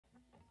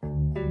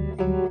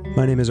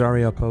My name is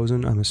Ariel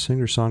Posen. I'm a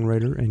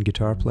singer-songwriter and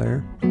guitar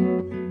player.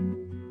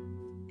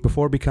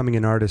 Before becoming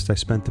an artist, I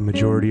spent the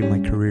majority of my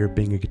career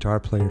being a guitar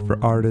player for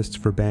artists,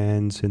 for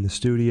bands, in the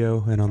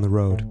studio, and on the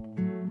road.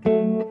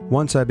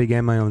 Once I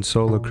began my own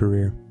solo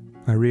career,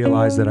 I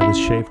realized that I was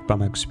shaped by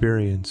my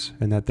experience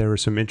and that there were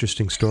some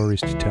interesting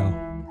stories to tell.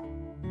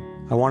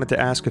 I wanted to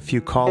ask a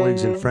few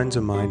colleagues and friends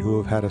of mine who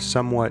have had a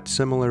somewhat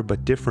similar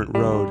but different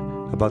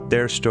road about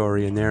their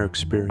story and their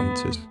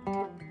experiences.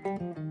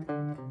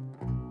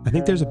 I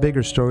think there's a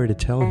bigger story to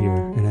tell here,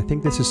 and I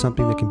think this is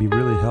something that can be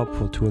really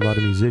helpful to a lot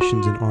of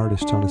musicians and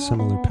artists on a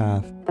similar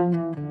path.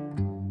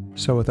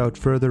 So without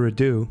further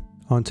ado,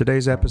 on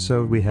today's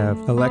episode we have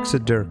Alexa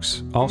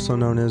Dirks, also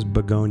known as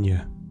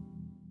Begonia.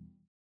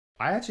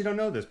 I actually don't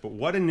know this, but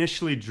what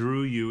initially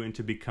drew you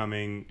into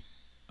becoming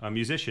a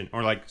musician,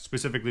 or like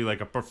specifically like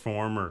a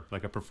performer,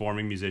 like a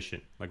performing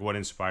musician? Like what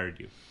inspired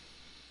you?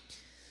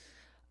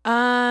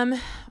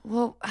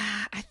 Well,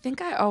 I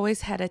think I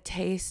always had a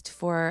taste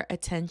for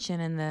attention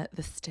in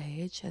the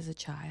stage as a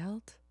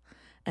child.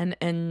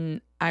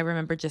 And I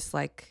remember just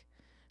like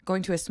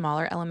going to a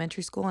smaller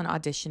elementary school and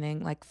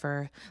auditioning like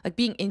for like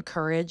being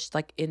encouraged,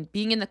 like in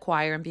being in the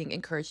choir and being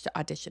encouraged to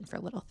audition for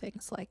little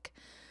things like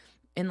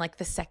in like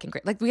the second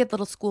grade. Like we had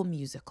little school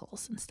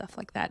musicals and stuff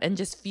like that. And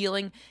just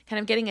feeling kind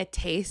of getting a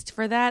taste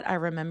for that. I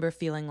remember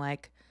feeling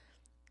like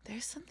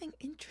there's something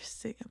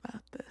interesting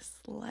about this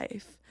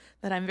life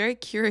that I'm very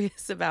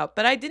curious about.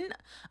 But I didn't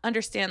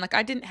understand, like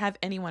I didn't have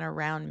anyone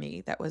around me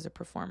that was a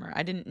performer.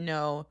 I didn't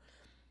know,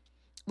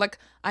 like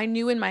I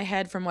knew in my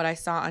head from what I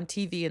saw on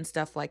TV and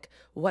stuff, like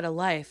what a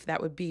life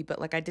that would be. But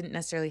like I didn't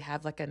necessarily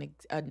have like an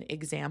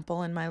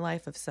example in my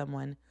life of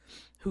someone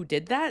who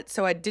did that.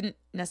 So I didn't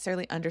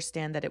necessarily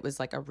understand that it was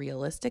like a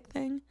realistic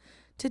thing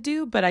to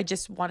do. But I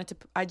just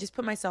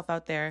put myself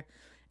out there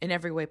in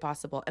every way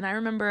possible. And I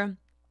remember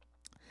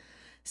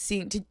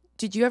seeing,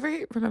 did you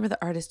ever remember the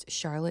artist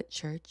Charlotte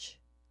Church?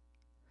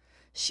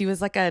 She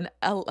was like an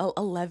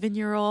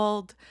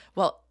 11-year-old.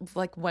 Well,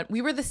 like when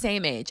we were the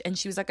same age, and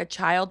she was like a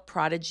child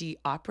prodigy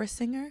opera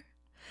singer.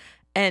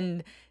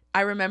 And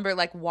I remember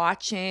like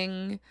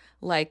watching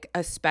like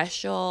a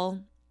special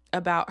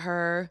about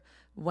her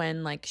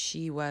when like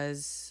she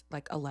was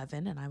like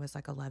 11 and I was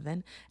like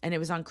 11, and it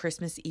was on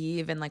Christmas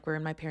Eve, and like we're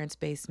in my parents'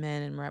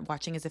 basement and we're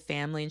watching as a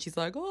family, and she's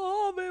like,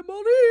 "Oh, Ave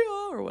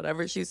Maria," or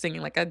whatever she was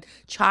singing like a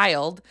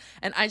child.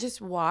 And I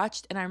just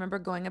watched, and I remember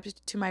going up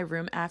to my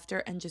room after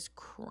and just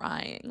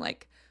crying,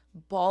 like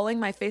bawling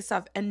my face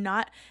off, and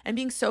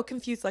being so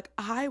confused, like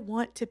I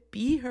want to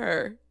be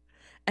her.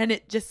 And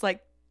it just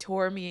like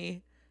tore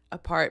me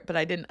apart, but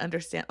I didn't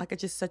understand, like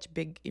it's just such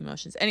big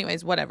emotions.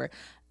 Anyways, whatever.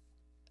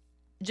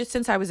 Just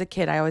since I was a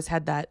kid, I always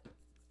had that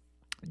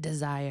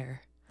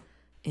desire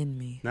in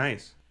me.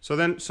 Nice.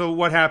 So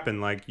what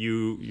happened? Like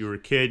you were a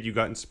kid, you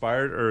got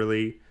inspired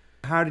early.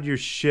 How did your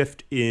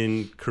shift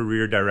in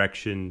career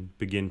direction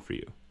begin for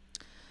you?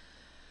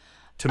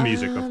 To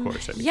music, of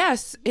course. I mean.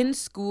 Yes. In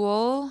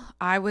school,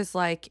 I was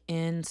like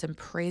in some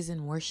praise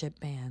and worship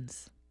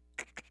bands.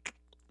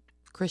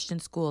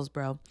 Christian schools,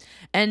 bro.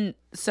 And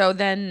so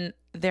then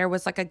there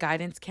was like a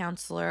guidance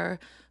counselor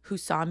who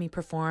saw me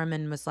perform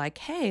and was like,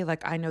 "Hey,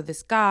 like I know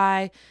this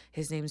guy.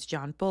 His name's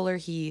John Buller.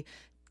 He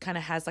kind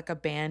of has like a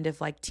band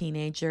of like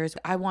teenagers.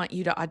 I want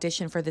you to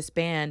audition for this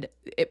band.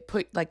 It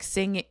put like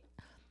sing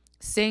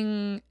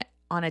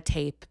on a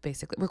tape,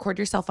 basically. Record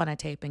yourself on a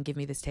tape and give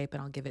me this tape,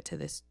 and I'll give it to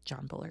this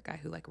John Buller guy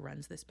who like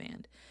runs this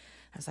band."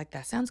 I was like,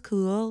 "That sounds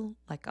cool.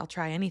 Like I'll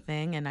try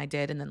anything." And I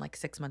did. And then like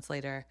 6 months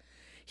later,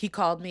 he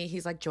called me.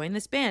 He's like, "Join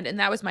this band." And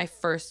that was my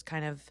first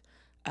kind of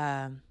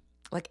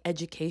like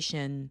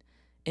education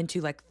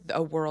into like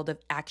a world of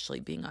actually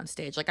being on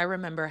stage. Like I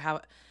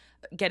remember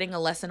getting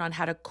a lesson on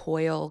how to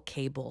coil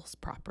cables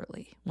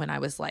properly when I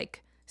was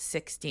like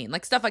 16,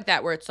 like stuff like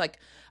that, where it's like,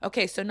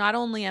 okay, so not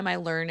only am I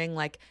learning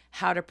like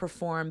how to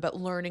perform, but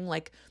learning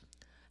like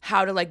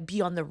how to like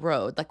be on the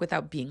road, like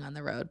without being on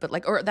the road. But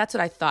like, or that's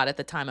what I thought at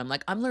the time. I'm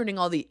like, I'm learning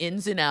all the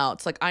ins and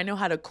outs. Like I know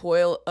how to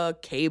coil a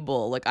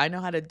cable. Like I know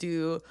how to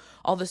do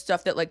all the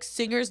stuff that like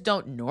singers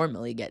don't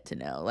normally get to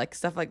know, like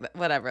stuff like that,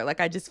 whatever. Like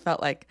I just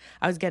felt like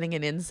I was getting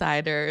an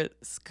insider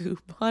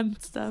scoop on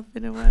stuff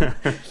in a way,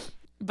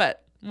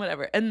 but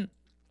whatever. And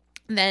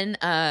then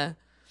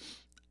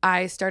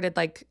I started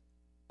like,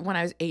 when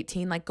I was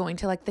 18, like going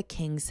to like the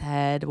King's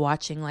Head,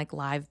 watching like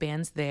live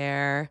bands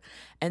there,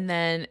 and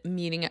then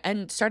meeting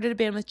and started a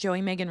band with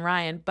Joey, Meg, and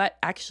Ryan. But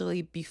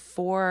actually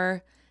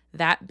before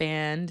that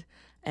band,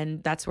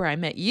 and that's where I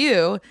met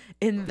you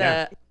in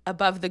the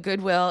above the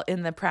Goodwill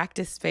in the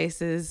practice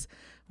spaces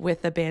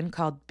with a band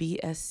called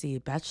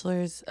BSC,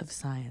 Bachelors of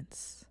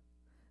Science.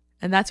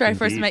 And that's where I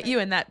first met you,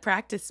 in that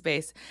practice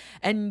space.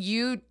 And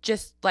you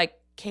just like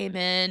came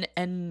in,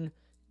 and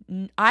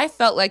I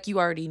felt like you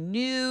already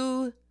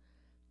knew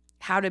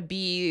how to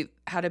be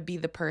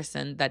the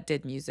person that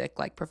did music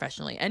like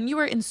professionally. And you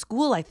were in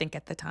school, I think,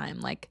 at the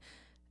time. Like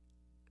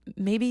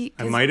maybe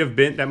that might have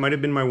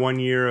been my 1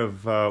 year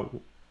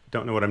of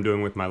don't know what I'm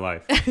doing with my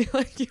life. I feel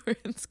like you were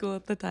in school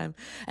at the time.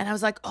 And I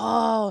was like,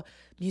 oh,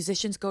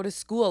 musicians go to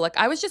school. Like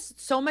I was just,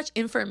 so much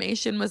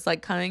information was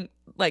like coming,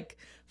 like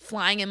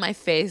flying in my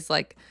face.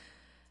 Like,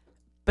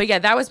 but yeah,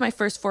 that was my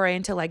first foray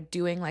into like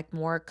doing like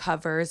more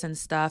covers and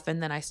stuff.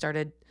 And then I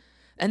started,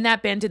 and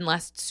that band didn't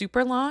last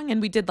super long. And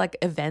we did like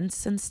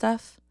events and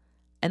stuff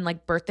and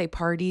like birthday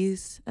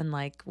parties and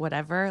like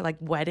whatever, like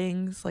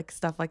weddings, like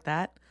stuff like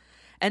that.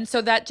 And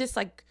so that just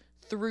like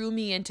threw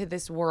me into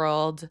this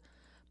world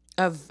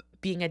of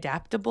being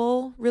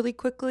adaptable really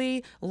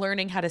quickly,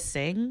 learning how to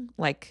sing,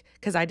 like,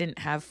 because I didn't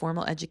have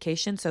formal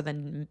education. So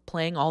then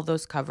playing all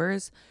those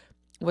covers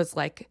was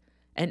like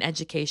an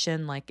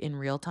education, like in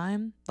real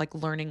time, like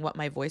learning what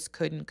my voice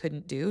could and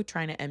couldn't do,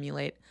 trying to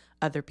emulate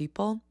other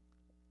people.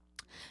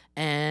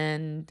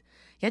 And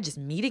yeah, just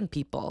meeting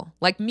people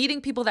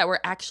that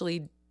were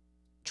actually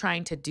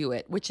trying to do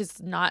it, which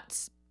is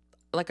not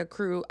like a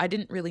crew. I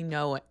didn't really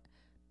know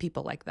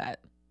people like that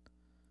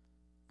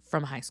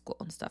from high school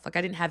and stuff. Like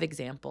I didn't have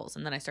examples.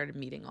 And then I started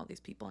meeting all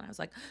these people and I was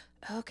like,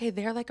 okay,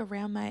 they're like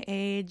around my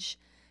age.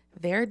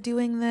 They're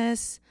doing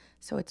this.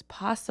 So it's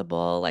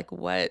possible. Like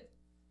what?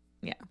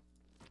 Yeah.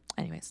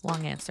 Anyways,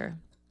 long answer,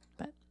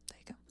 but there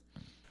you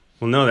go.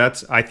 Well, no,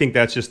 I think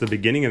that's just the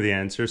beginning of the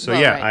answer. So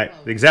well, yeah, right.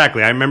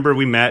 Exactly. I remember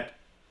we met,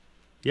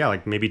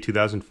 like maybe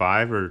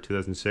 2005 or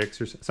 2006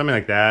 or something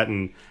like that.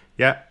 And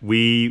yeah,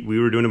 we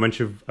were doing a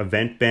bunch of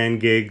event band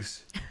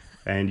gigs.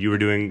 And you were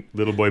doing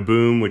Little Boy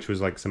Boom, which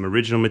was like some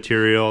original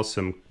material,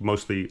 some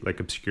mostly like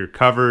obscure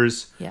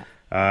covers.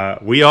 Yeah.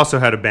 We also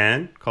had a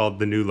band called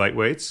the New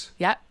Lightweights.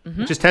 Yeah.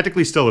 Which is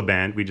technically still a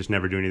band. We just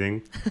never do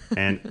anything.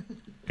 And,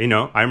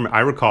 I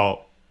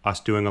recall us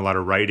doing a lot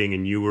of writing,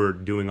 and you were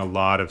doing a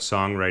lot of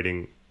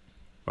songwriting,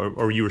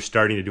 or you were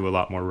starting to do a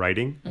lot more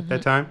writing at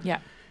that time. Yeah.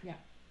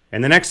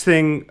 And the next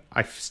thing,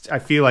 I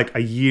feel like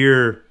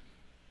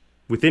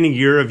within a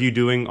year of you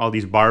doing all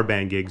these bar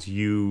band gigs,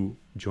 you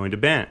joined a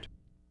band.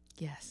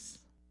 Yes.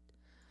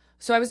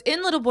 So I was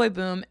in Little Boy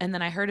Boom, and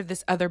then I heard of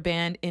this other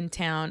band in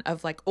town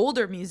of like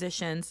older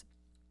musicians.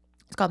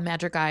 It's called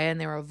Madrigaya,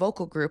 and they were a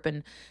vocal group,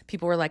 and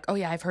people were like, oh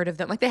yeah, I've heard of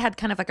them. Like they had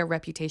kind of like a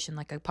reputation,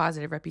 like a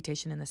positive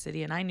reputation in the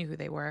city, and I knew who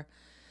they were.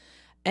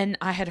 And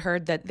I had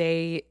heard that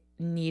they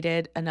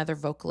needed another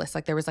vocalist.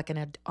 Like there was like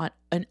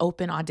an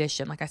open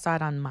audition. Like I saw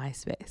it on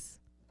MySpace.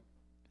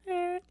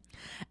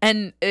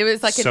 And it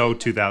was like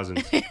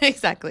 2000.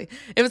 Exactly.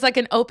 It was like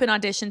an open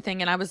audition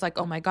thing. And I was like,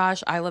 oh my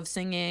gosh, I love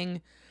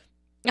singing.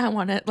 I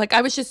want to, like,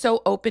 I was just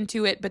so open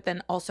to it, but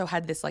then also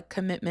had this like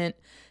commitment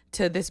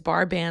to this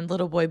bar band,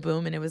 Little Boy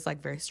Boom. And it was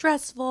like very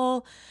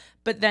stressful.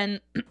 But then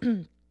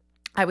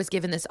I was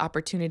given this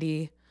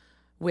opportunity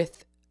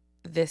with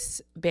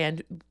this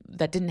band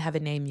that didn't have a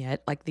name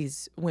yet. Like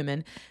these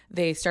women,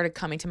 they started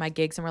coming to my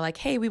gigs and were like,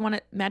 hey,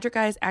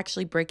 Madrigaya is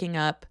actually breaking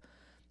up.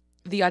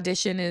 The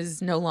audition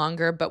is no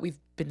longer, but we've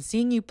been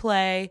seeing you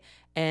play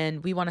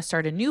and we want to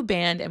start a new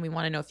band and we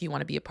want to know if you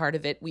want to be a part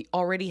of it. We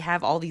already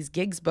have all these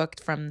gigs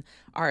booked from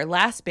our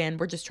last band.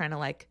 We're just trying to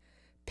like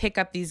pick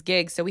up these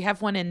gigs. So we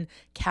have one in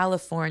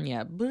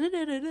California.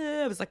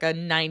 It was like a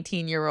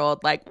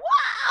 19-year-old, like,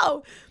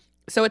 wow.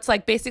 So it's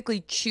like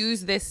basically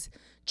choose this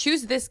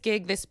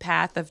gig, this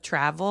path of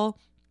travel,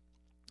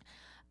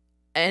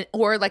 and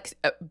or like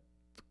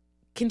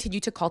continue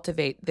to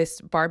cultivate this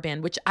bar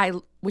band, which I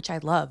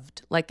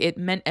loved. Like it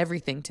meant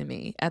everything to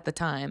me at the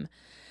time.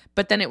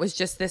 But then it was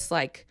just this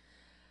like,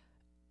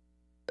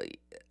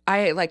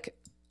 I like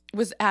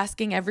was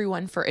asking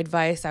everyone for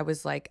advice. I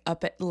was like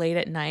up late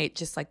at night,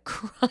 just like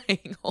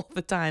crying all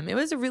the time. It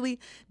was a really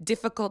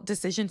difficult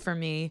decision for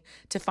me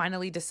to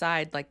finally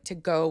decide like to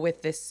go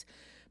with this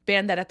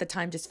band that at the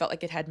time just felt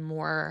like it had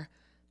more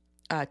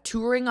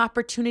touring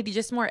opportunity,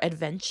 just more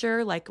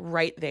adventure, like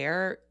right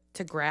there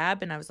to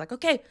grab. And I was like,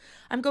 okay,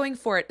 I'm going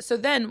for it. So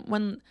then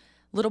when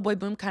Little Boy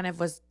Boom kind of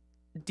was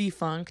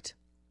defunct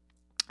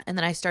and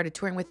then I started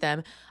touring with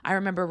them, I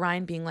remember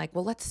Ryan being like,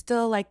 well, let's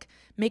still like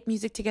make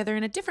music together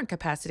in a different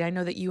capacity. I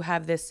know that you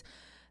have this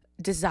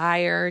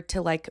desire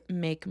to like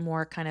make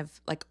more kind of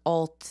like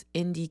alt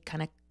indie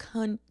kind of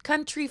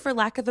country, for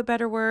lack of a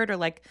better word, or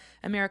like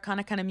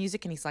Americana kind of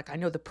music. And he's like, I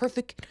know the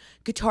perfect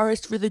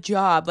guitarist for the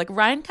job. Like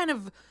Ryan kind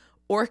of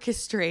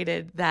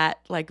orchestrated that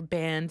like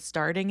band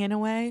starting in a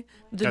way,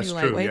 the That's New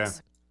true,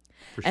 Lightweights.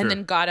 Yeah. And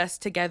then got us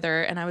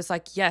together, and I was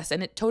like, yes.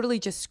 And it totally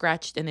just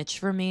scratched an itch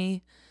for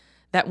me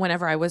that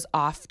whenever I was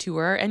off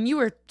tour, and you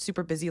were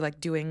super busy like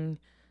doing,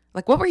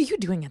 like what were you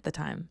doing at the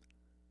time?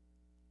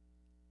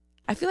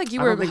 I feel like you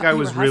were. I don't think I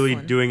was really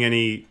hustling. doing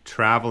any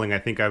traveling. I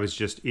think I was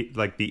just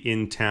like the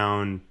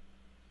in-town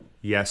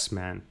yes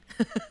man.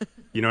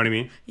 You know what I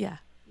mean? Yeah.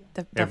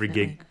 Every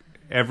gig,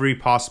 every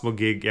possible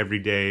gig, every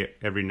day,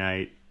 every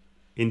night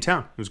in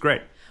town. It was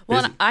great.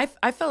 Well, and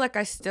I felt like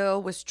I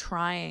still was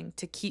trying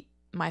to keep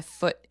my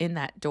foot in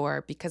that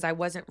door because I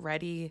wasn't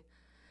ready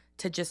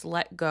to just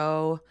let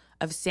go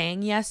of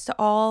saying yes to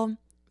all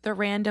the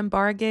random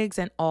bar gigs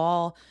and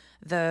all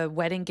the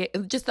wedding gigs,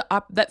 just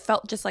that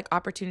felt just like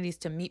opportunities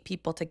to meet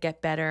people, to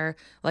get better.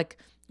 Like,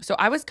 so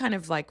I was kind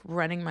of like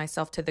running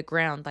myself to the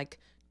ground, like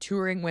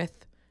touring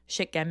with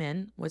Shit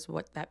Gamin was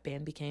what that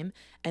band became.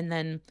 And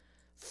then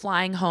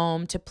flying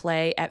home to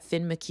play at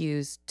Finn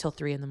McHugh's till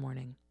 3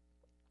 a.m.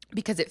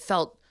 because it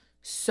felt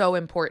so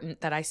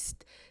important that I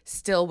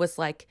still was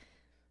like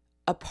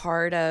a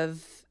part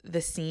of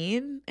the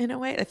scene in a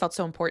way. It felt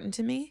so important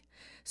to me.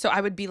 So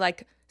I would be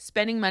like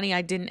spending money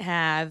I didn't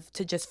have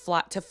to just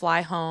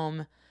fly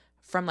home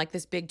from like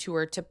this big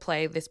tour to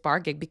play this bar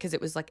gig because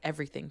it was like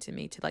everything to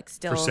me to like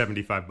still for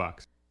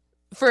 $75.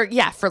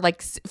 For like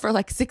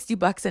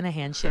 $60 and a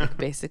handshake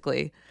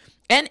basically.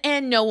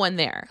 And no one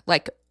there.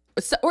 Like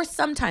or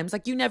sometimes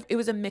like it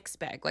was a mixed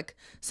bag. Like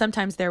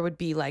sometimes there would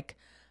be like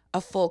a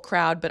full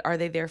crowd, but are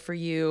they there for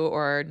you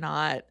or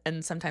not?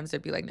 And sometimes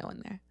there'd be like no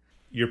one there.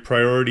 Your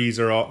priorities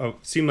are all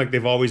seem like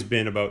they've always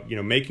been about, you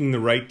know, making the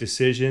right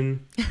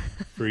decision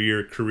for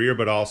your career,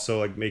 but also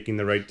like making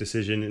the right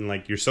decision in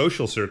like your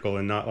social circle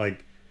and not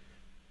like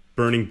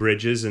burning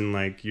bridges, and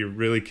like you're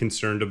really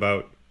concerned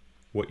about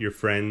what your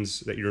friends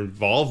that you're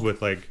involved with,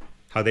 like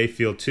how they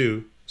feel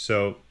too.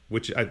 So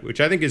which I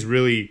think is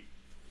really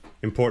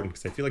important,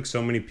 because I feel like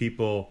so many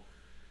people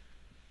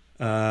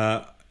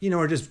you know,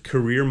 are just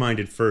career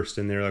minded first,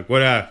 and they're like,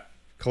 what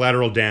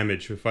collateral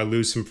damage if I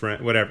lose some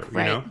friend, whatever, you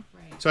know.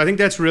 So I think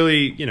that's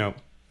really, you know,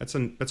 that's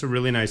a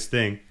really nice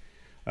thing.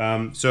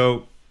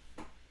 So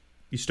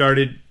you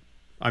started,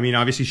 I mean,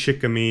 obviously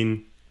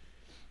Shikamin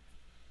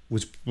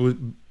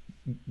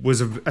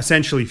was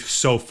essentially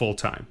so full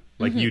time.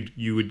 Like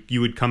you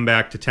would come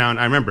back to town.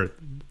 I remember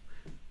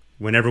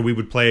whenever we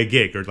would play a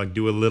gig or like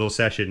do a little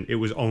session, it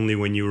was only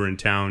when you were in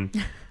town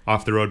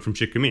off the road from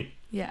Shikamin.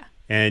 Yeah.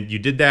 And you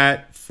did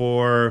that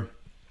for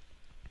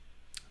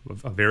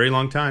a very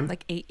long time.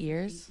 Like 8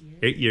 years.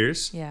 8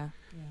 years. Yeah.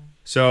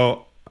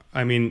 So,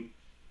 I mean,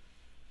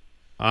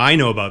 I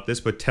know about this,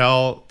 but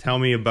tell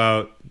me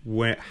about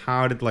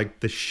how did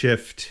like the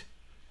shift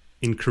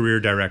in career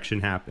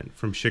direction happen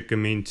from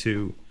Shikamin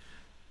to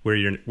where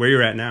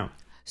you're at now?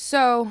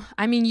 So,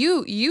 I mean,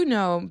 you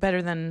know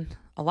better than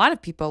a lot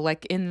of people,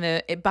 like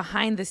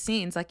behind the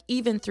scenes, like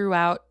even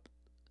throughout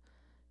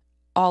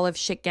all of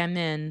Shit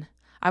Gamin,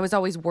 I was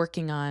always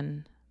working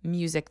on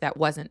music that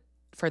wasn't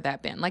for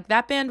that band. Like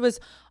that band was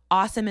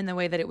awesome in the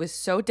way that it was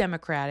so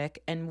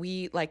democratic, and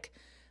we like,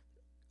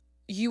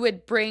 you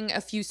would bring a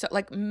few,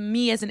 like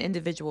me as an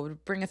individual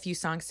would bring a few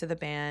songs to the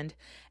band,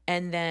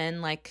 and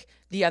then like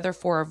the other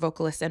 4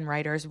 vocalists and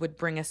writers would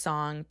bring a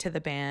song to the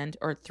band,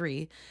 or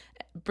 3.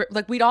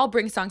 Like we'd all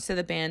bring songs to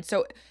the band.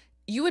 So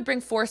you would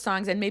bring 4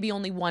 songs and maybe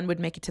only 1 would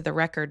make it to the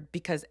record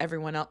because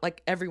everyone else,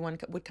 like everyone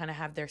would kind of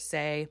have their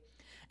say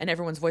and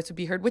everyone's voice would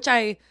be heard, which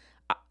I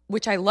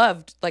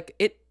loved. Like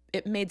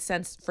it made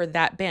sense for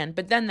that band.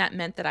 But then that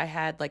meant that I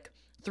had like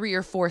 3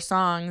 or 4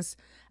 songs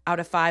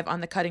out of 5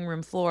 on the cutting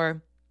room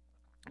floor,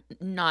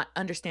 not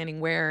understanding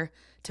where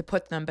to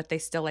put them, but they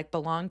still like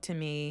belonged to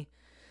me.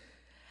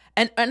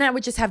 And I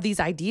would just have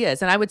these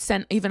ideas, and I would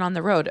send, even on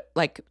the road,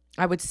 like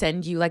I would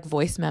send you like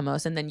voice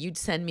memos, and then you'd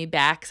send me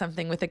back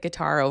something with a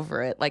guitar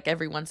over it, like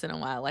every once in a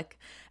while. Like,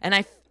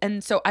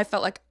 and so I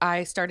felt like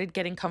I started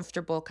getting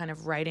comfortable kind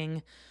of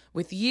writing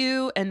with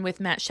you and with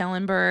Matt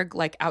Schellenberg,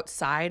 like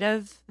outside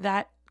of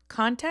that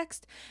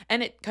context.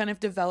 And it kind of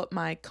developed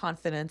my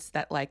confidence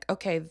that like,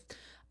 okay,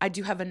 I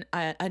do have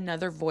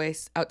another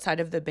voice outside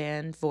of the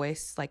band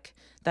voice, like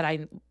that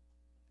I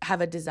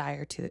have a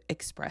desire to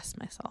express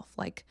myself.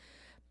 Like,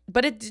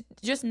 but it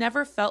just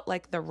never felt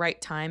like the right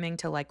timing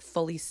to like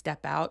fully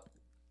step out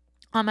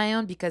on my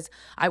own, because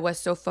I was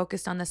so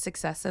focused on the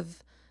success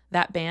of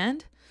that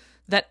band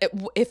that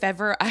if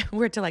ever I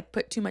were to like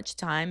put too much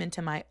time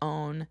into my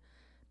own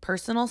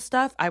personal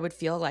stuff, I would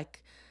feel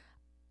like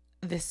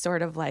this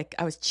sort of like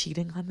I was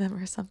cheating on them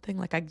or something.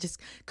 Like I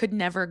just could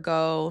never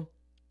go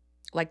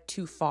like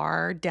too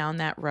far down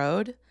that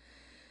road.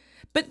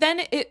 But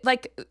then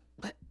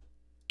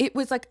it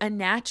was like a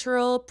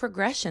natural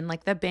progression.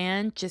 Like the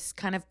band just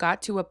kind of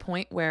got to a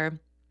point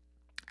where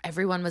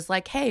everyone was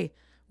like, hey,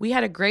 we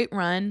had a great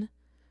run.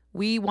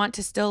 We want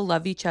to still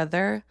love each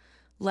other.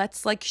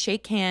 Let's like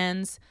shake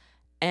hands.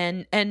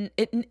 And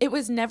it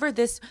was never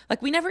this,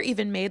 like we never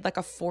even made like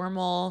a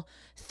formal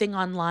thing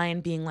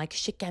online being like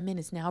Shit Gamin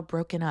is now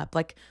broken up.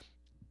 Like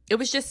it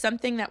was just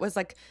something that was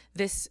like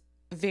this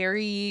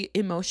very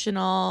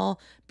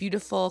emotional,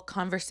 beautiful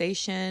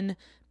conversation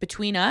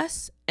between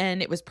us,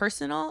 and it was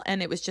personal,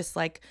 and it was just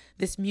like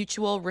this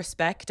mutual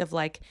respect of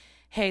like,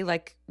 hey,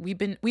 like we've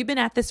been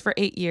at this for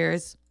 8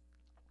 years.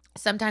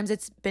 Sometimes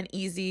it's been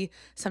easy,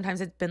 sometimes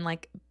it's been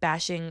like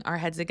bashing our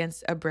heads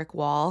against a brick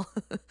wall.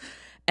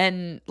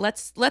 And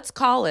let's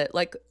call it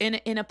like in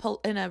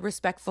a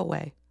respectful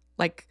way,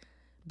 like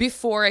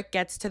before it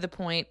gets to the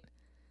point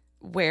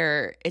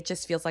where it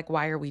just feels like,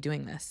 why are we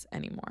doing this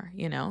anymore,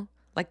 you know?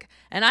 Like,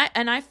 and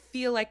I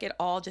feel like it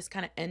all just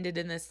kind of ended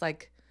in this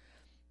like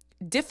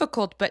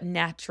difficult but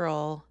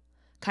natural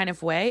kind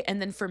of way. And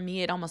then for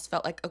me, it almost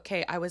felt like,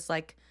 okay, I was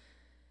like,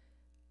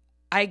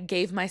 I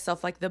gave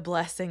myself like the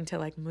blessing to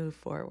like move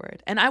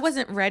forward, and I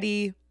wasn't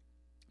ready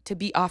to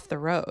be off the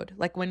road.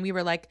 Like when we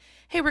were like,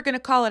 hey, we're gonna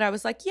call it, I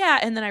was like, yeah.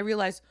 And then I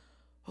realized,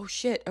 oh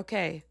shit,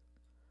 okay,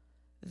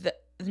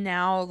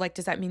 now, like,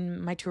 does that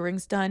mean my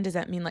touring's done? Does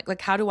that mean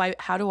like how do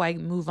I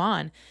move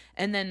on?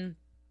 And then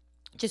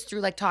just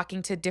through like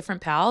talking to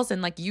different pals,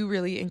 and like you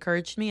really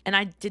encouraged me, and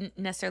I didn't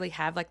necessarily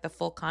have like the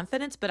full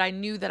confidence, but I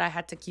knew that I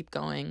had to keep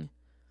going.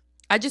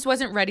 I just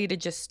wasn't ready to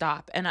just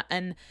stop.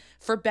 And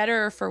for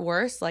better or for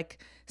worse, like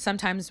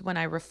sometimes when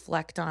I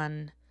reflect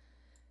on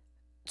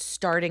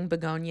starting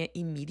Begonia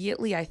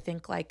immediately, I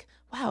think like,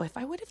 wow, if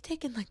I would have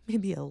taken like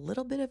maybe a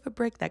little bit of a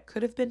break, that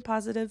could have been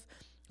positive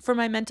for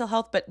my mental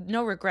health, but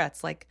no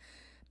regrets. Like,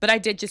 but I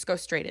did just go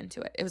straight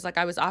into it. It was like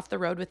I was off the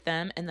road with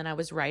them, and then I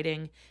was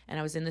writing, and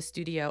I was in the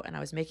studio, and I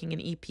was making an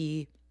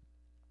EP.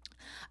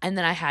 And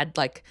then I had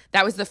like,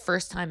 that was the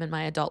first time in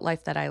my adult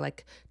life that I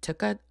like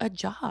took a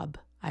job.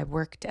 I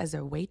worked as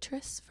a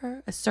waitress,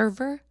 a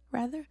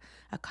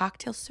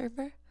cocktail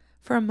server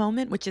for a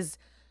moment, which is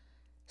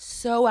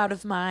so out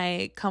of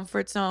my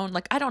comfort zone.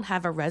 Like, I don't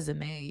have a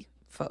resume,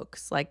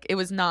 folks. Like, it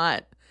was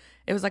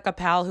like a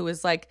pal who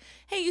was like,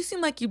 hey, you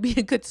seem like you'd be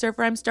a good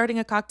server. I'm starting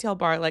a cocktail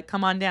bar. Like,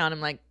 come on down. I'm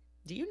like,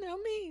 do you know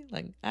me?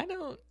 Like, I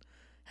don't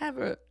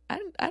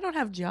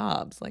have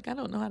jobs. Like, I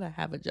don't know how to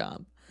have a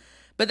job.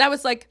 But that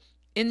was like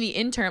in the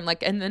interim,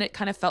 like, and then it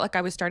kind of felt like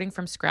I was starting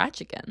from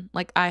scratch again.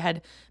 Like, I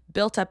had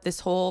built up this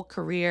whole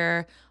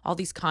career, all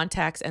these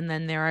contacts, and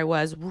then there I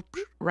was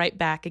right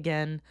back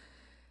again,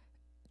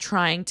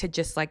 trying to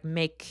just like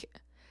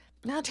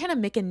not trying to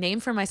make a name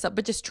for myself,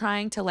 but just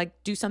trying to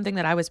like do something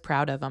that I was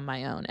proud of on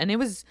my own. And it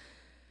was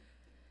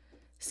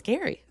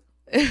scary.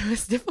 It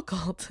was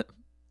difficult.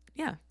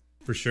 Yeah.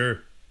 For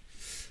sure.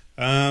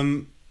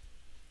 That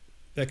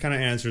kind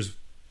of answers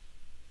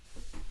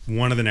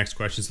one of the next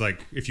questions,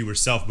 like if you were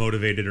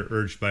self-motivated or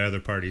urged by other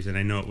parties. And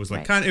I know it was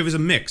like it was a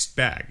mixed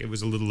bag. It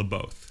was a little of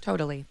both.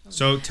 Totally.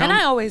 So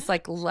I always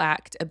like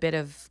lacked a bit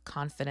of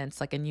confidence.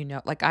 Like,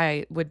 and like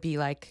I would be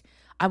like,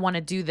 I want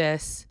to do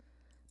this,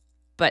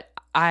 but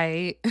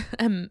I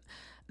am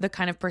the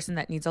kind of person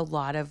that needs a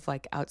lot of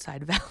like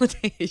outside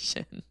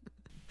validation.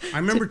 I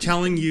remember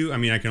telling you, I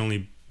mean, I can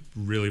only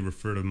really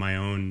refer to my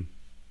own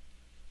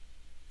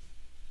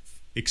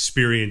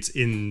experience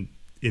in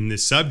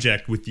this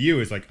subject with you.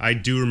 Is like, I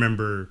do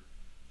remember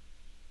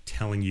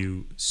telling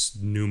you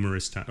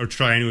numerous times, or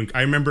trying to,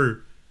 I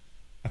remember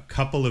a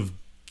couple of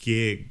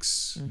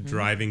gigs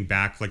driving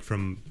back like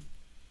from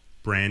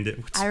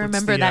Brandon. I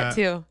remember that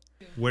too.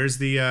 Where's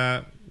the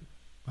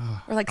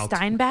or like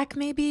Steinbach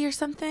maybe or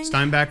something?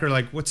 Steinbach, or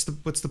like what's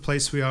the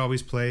place we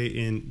always play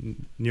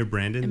in near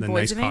Brandon, the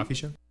nice coffee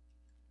shop?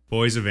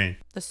 Boys of Vain.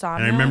 The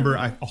Sawmill. And I remember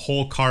a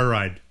whole car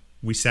ride.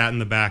 We sat in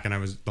the back, and I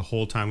was the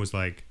whole time was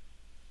like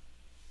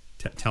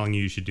telling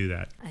you should do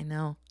that. I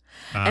know.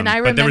 And I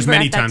remember there was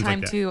many at that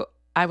time like too,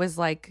 I was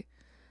like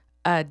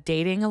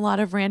dating a lot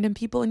of random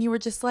people, and you were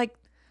just like,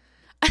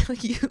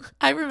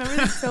 I remember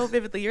this so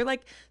vividly. You're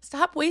like,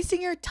 stop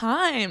wasting your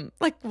time.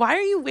 Like, why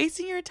are you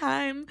wasting your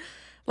time?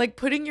 Like,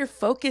 putting your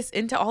focus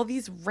into all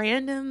these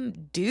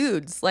random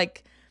dudes.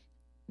 Like,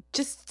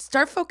 just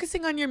start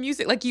focusing on your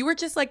music. Like, you were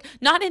just like,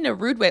 not in a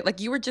rude way.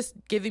 Like, you were just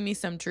giving me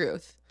some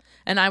truth.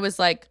 And I was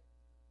like,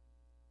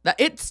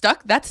 that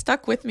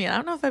stuck with me. I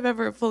don't know if I've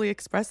ever fully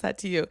expressed that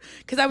to you,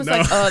 because I was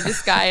like, oh,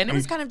 this guy. And it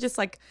was kind of just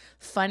like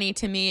funny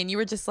to me. And you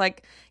were just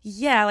like,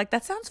 yeah, like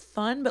that sounds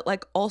fun. But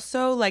like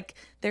also like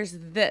there's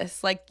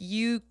this, like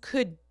you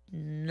could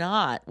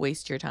not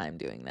waste your time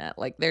doing that.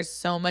 Like there's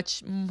so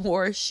much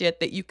more shit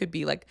that you could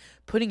be like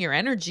putting your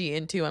energy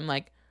into. I'm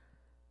like,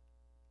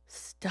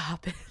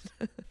 stop it.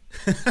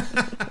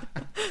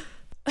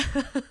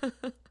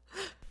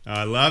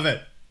 I love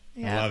it.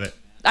 Yeah. I love it.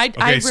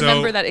 I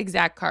remember that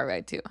exact car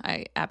ride too.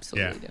 I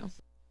absolutely do.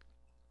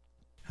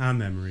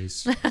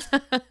 Memories.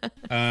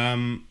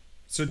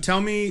 So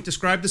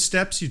describe the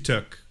steps you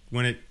took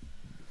when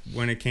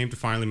it came to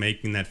finally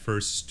making that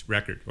first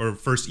record, or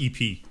first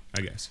EP,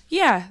 I guess.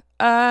 Yeah.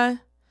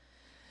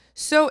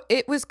 So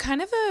it was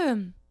kind of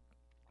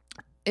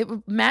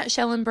Matt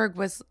Schellenberg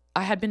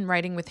I had been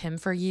writing with him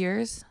for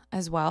years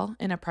as well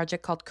in a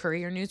project called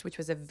Courier News, which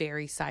was a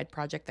very side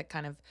project that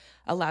kind of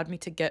allowed me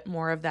to get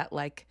more of that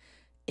like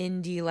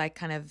indie, like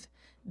kind of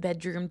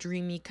bedroom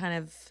dreamy kind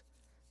of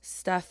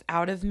stuff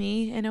out of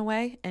me in a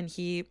way. And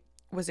he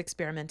was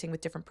experimenting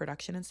with different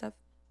production and stuff.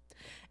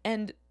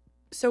 And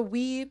so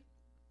we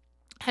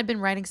had been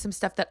writing some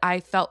stuff that I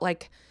felt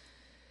like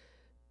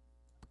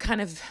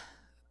kind of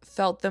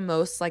felt the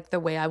most like the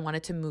way I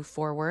wanted to move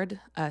forward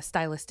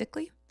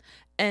stylistically.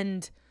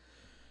 And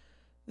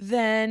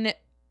then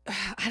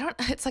I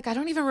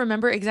don't even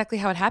remember exactly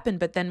how it happened,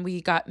 but then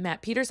we got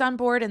Matt Peters on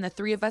board, and the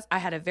three of us, I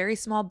had a very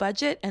small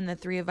budget, and the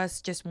three of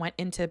us just went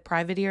into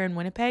private ear in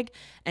Winnipeg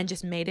and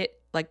just made it,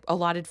 like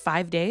allotted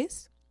 5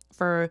 days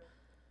for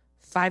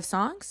 5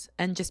 songs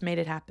and just made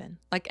it happen.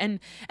 Like, and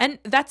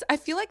I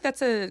feel like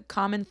that's a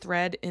common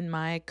thread in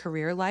my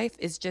career life,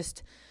 is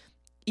just,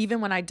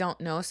 even when I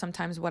don't know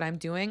sometimes what I'm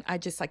doing, I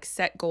just like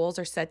set goals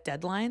or set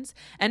deadlines.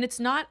 And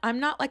I'm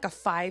not like a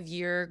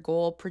 5-year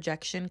goal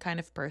projection kind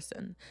of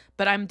person,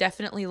 but I'm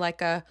definitely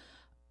like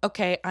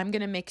okay, I'm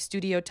going to make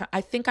studio time.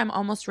 I think I'm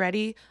almost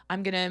ready.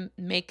 I'm going to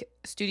make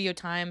studio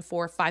time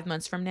for 5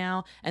 months from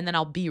now, and then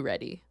I'll be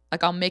ready.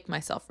 Like, I'll make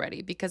myself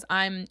ready, because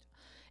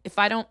if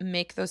I don't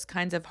make those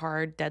kinds of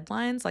hard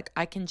deadlines, like,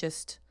 I can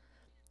just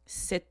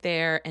sit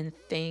there and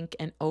think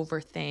and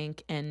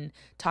overthink and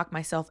talk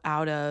myself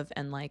out of,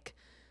 and like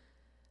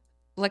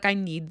I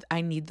need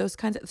those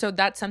kinds of, so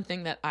that's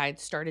something that I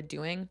started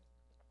doing.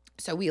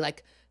 So we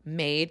like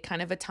made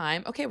kind of a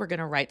time, okay, we're going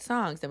to write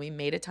songs. Then we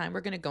made a time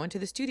we're going to go into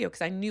the studio,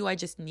 because I knew I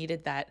just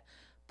needed that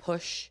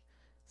push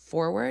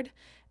forward.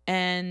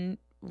 And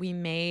we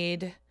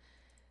made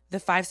the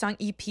 5-song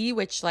EP,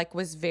 which like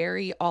was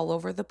very all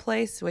over the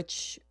place,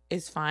 which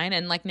is fine.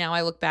 And like now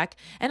I look back,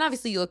 and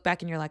obviously you look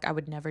back and you're like, I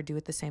would never do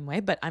it the same way,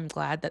 but I'm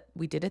glad that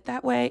we did it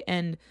that way.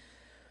 And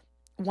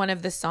one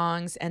of the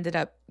songs ended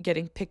up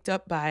getting picked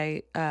up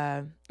by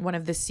one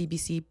of the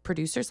CBC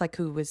producers, like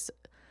who was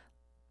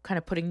kind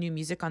of putting new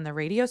music on the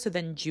radio. So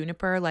then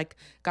Juniper like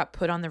got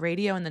put on the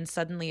radio, and then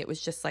suddenly it was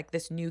just like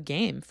this new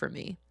game for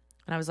me.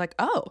 And I was like,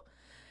 oh,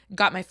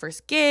 got my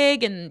first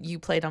gig, and you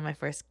played on my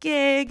first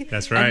gig.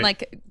 That's right. And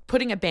like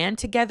putting a band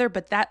together,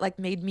 but that like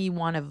made me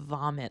want to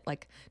vomit.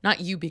 Like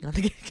not you being on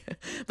the gig,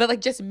 but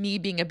like just me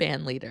being a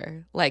band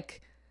leader.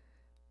 Like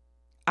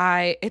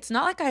it's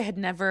not like I had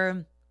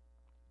never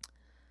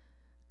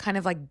kind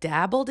of like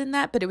dabbled in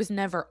that, but it was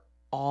never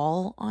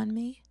all on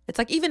me. It's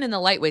like even in the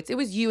lightweights, it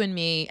was you and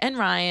me and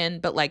Ryan,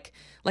 but like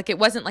it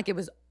wasn't like it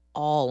was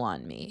all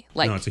on me.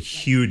 Like no, it's a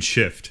huge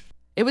shift.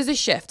 It was a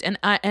shift, and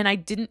I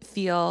didn't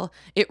feel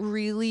it.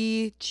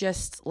 Really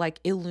just like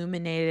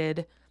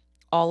illuminated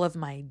all of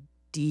my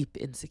deep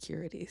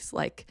insecurities,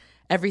 like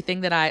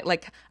everything that I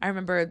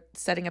remember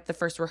setting up the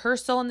first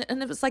rehearsal,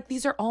 and it was like,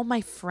 these are all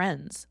my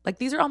friends. Like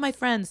these are all my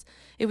friends.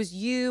 It was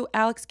you,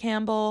 Alex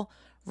Campbell,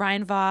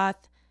 Ryan Voth,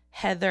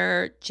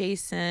 Heather,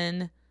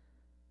 Jason.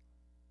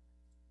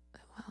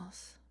 Who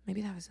else?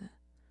 Maybe that was it.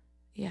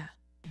 Yeah.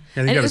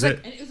 I think that was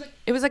it.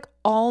 It was like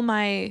all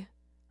my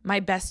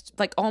best,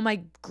 like all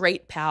my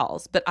great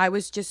pals, but I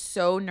was just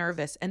so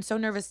nervous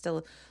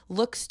to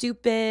look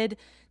stupid,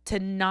 to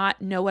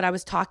not know what I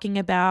was talking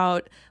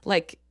about.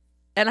 Like,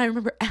 and I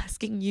remember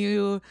asking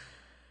you,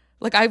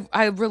 like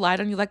I relied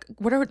on you, like,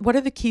 what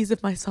are the keys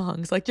of my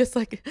songs? Like, just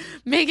like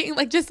making,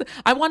 like, just,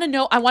 I want to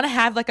know, I want to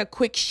have like a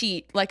quick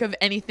sheet, like of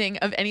anything,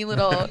 of any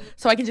little,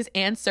 so I can just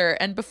answer.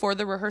 And before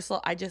the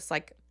rehearsal, I just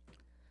like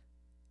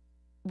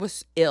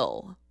was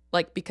ill,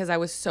 like, because I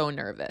was so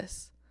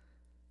nervous.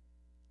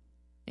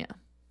 Yeah.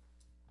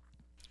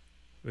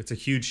 It's a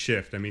huge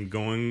shift. I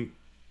mean,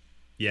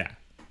 yeah.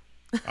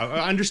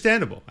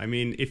 Understandable. I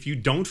mean, if you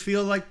don't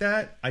feel like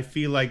that, I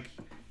feel like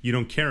you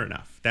don't care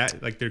enough.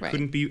 That, like, there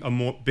couldn't be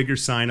a bigger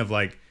sign of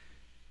like,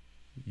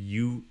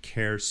 you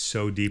care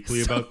so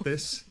deeply about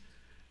this.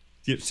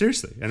 Yeah,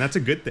 seriously. And that's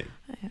a good thing.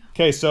 Yeah.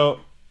 Okay.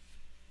 So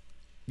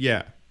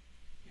yeah,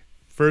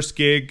 first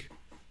gig,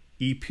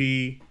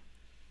 EP,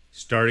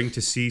 starting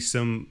to see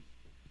some,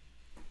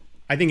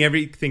 I think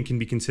everything can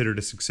be considered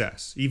a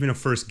success. Even a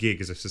first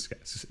gig is a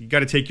success. You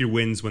got to take your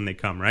wins when they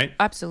come, right?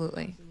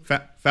 Absolutely.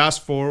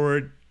 Fast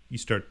forward, you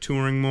start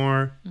touring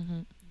more.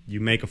 Mm-hmm. You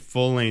make a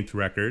full-length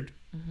record.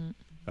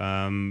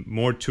 Mm-hmm.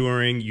 More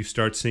touring. You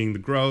start seeing the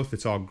growth.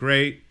 It's all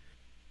great.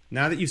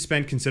 Now that you've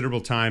spent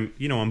considerable time,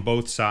 on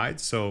both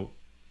sides, so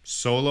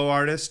solo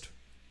artist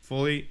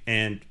fully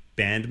and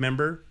band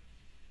member,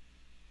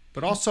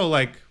 but also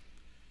like,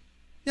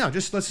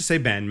 just let's just say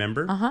band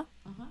member. Uh-huh.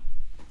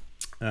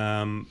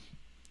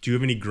 Do you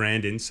have any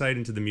grand insight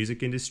into the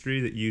music industry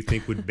that you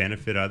think would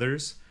benefit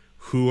others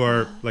who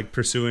are like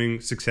pursuing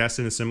success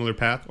in a similar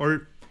path,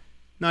 or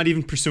not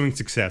even pursuing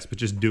success, but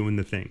just doing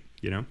the thing,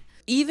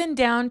 Even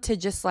down to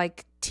just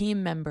like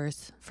team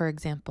members, for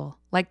example,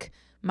 like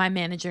my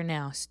manager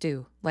now,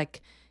 Stu,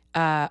 like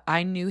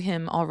I knew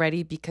him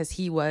already because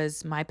he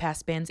was my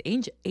past band's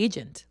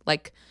agent.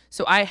 Like,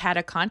 so I had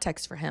a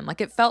context for him. Like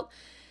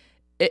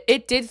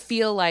it did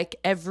feel like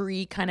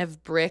every kind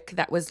of brick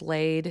that was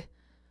laid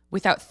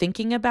without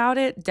thinking about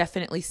it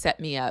definitely set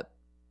me up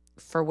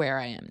for where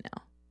I am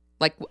now.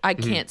 Like, I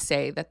can't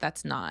say that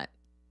that's not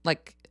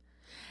like,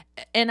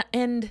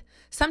 and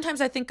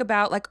sometimes I think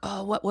about like,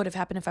 oh, what would have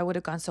happened if I would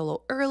have gone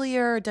solo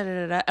earlier,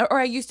 or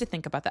I used to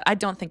think about that. I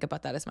don't think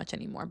about that as much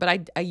anymore,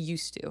 but I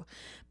used to.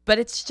 But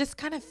it's just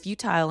kind of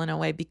futile in a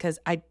way, because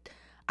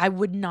I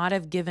would not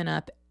have given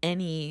up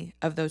any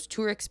of those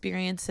tour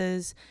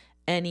experiences,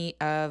 any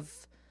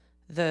of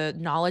the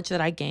knowledge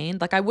that I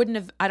gained. Like,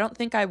 I don't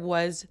think I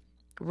was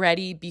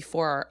ready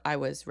before I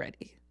was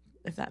ready,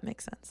 if that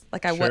makes sense.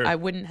 Like I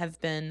wouldn't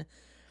have been,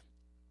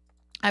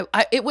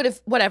 it would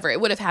have, whatever, it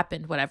would have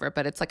happened, whatever.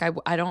 But it's like,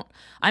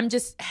 I'm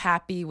just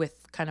happy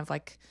with kind of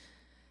like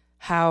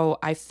how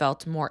I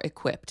felt more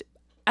equipped.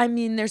 I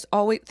mean, there's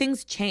always,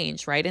 things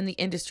change, right? And the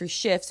industry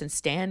shifts and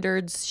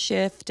standards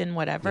shift and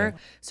whatever.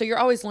 Yeah. So you're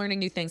always learning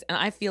new things. And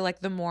I feel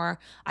like the more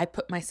I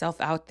put myself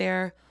out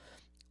there,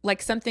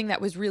 like something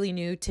that was really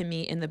new to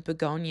me in the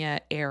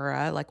Begonia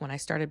era, like when I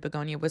started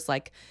Begonia, was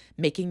like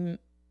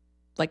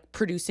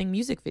producing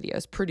music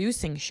videos,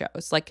 producing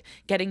shows, like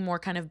getting more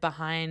kind of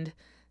behind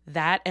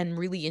that and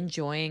really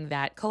enjoying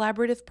that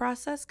collaborative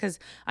process, because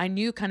I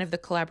knew kind of the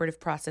collaborative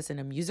process in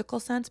a musical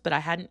sense, but I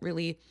hadn't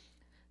really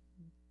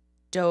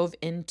dove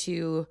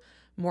into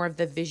more of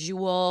the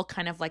visual,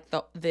 kind of like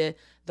the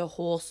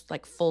whole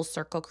like full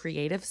circle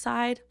creative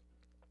side.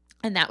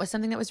 And that was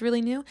something that was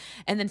really new.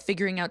 And then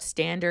figuring out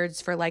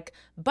standards for like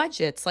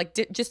budgets, like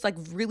just like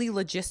really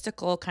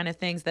logistical kind of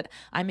things that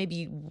I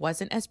maybe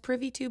wasn't as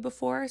privy to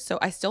before. So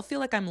I still feel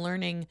like I'm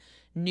learning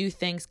new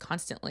things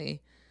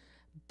constantly,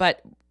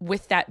 but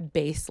with that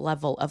base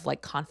level of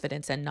like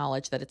confidence and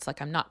knowledge that it's like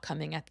I'm not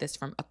coming at this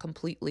from a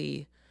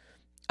completely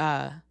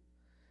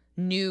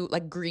new,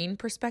 like green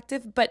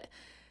perspective. But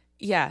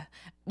yeah,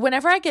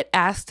 whenever I get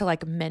asked to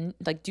like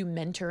do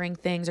mentoring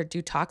things or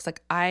do talks,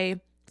 like I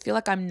feel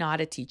like I'm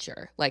not a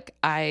teacher. Like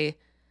I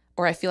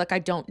feel like I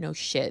don't know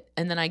shit.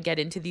 And then I get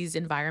into these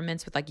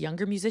environments with like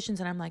younger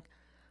musicians and I'm like,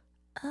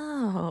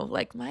 oh,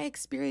 like my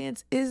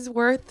experience is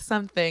worth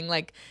something.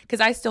 Like, cause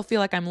I still feel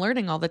like I'm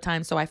learning all the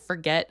time. So I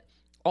forget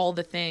all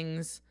the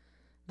things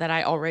that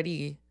I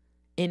already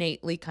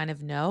innately kind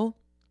of know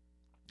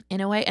in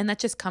a way. And that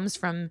just comes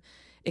from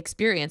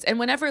experience. And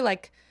whenever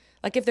like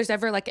if there's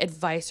ever like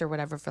advice or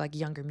whatever for like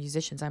younger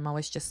musicians, I'm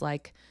always just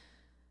like,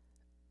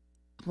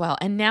 well,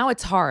 and now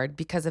it's hard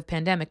because of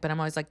pandemic, but I'm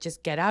always like,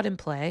 just get out and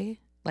play.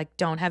 Like,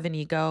 don't have an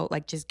ego.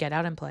 Like, just get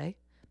out and play.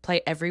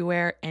 Play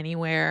everywhere,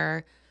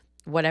 anywhere,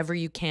 whatever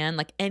you can.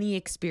 Like, any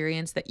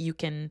experience that you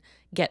can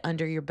get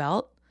under your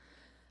belt.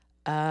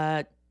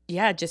 Yeah,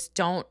 just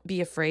don't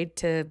be afraid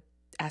to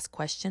ask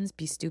questions.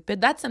 Be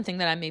stupid. That's something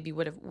that I maybe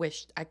would have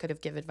wished I could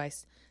have given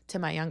advice to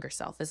my younger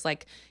self. Is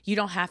like, you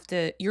don't have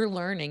to, you're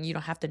learning. You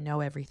don't have to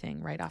know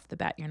everything right off the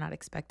bat. You're not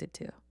expected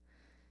to.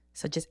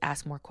 So just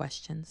ask more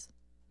questions.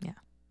 Yeah.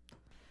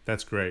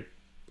 That's great.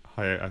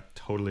 I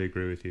totally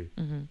agree with you.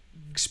 Mm-hmm.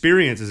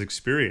 Experience is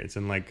experience.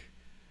 And like,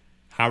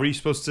 how are you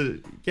supposed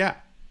to,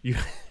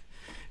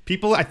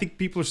 I think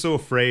people are so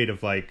afraid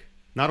of like,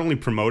 not only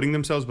promoting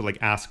themselves, but like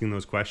asking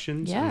those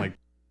questions and like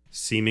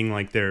seeming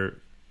like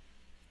they're,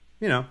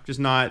 just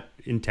not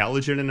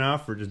intelligent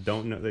enough or just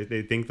don't know.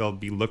 They think they'll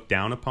be looked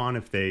down upon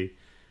if they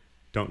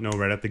don't know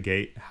right at the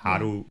gate how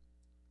to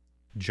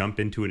jump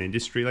into an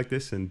industry like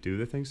this and do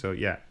the thing. So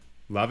yeah,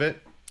 love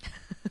it.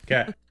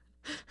 Okay.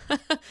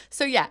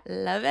 So yeah,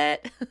 love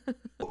it.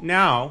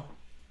 Now,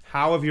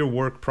 how have your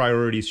work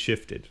priorities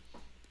shifted?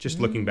 Just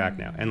looking back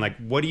now. And like,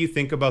 what do you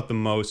think about the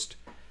most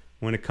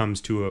when it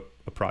comes to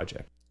a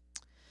project?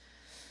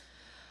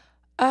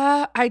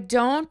 I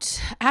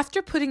don't,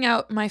 after putting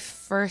out my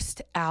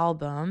first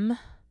album,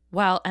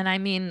 well, and I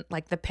mean,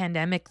 like the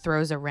pandemic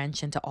throws a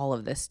wrench into all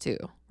of this too,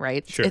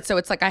 right? Sure. So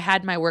it's like I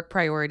had my work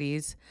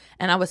priorities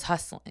and I was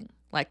hustling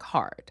like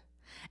hard.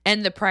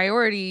 And the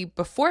priority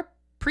before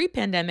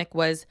pre-pandemic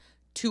was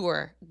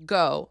tour,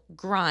 go,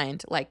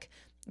 grind, like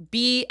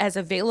be as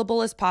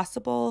available as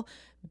possible,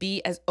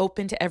 be as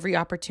open to every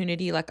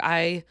opportunity. Like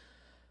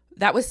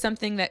that was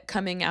something that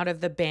coming out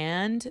of the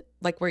band,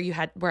 like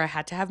where I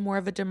had to have more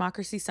of a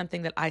democracy,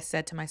 something that I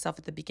said to myself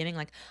at the beginning,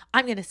 like,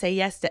 I'm going to say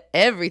yes to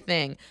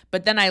everything.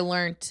 But then I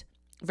learned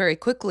very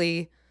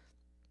quickly,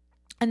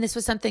 and this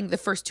was something, the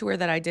first tour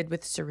that I did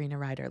with Serena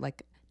Ryder,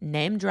 like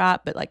name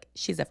drop, but like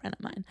she's a friend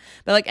of mine.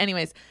 But like,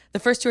 anyways, the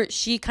first tour,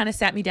 she kind of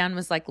sat me down and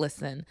was like,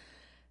 listen,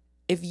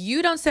 if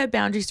you don't set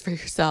boundaries for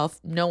yourself,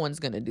 no one's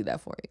going to do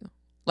that for you.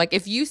 Like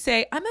if you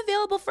say, I'm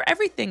available for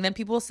everything, then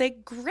people will say,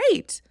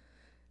 great.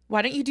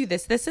 Why don't you do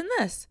this, this, and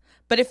this?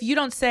 But if you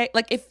don't say,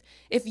 like,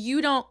 if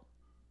you don't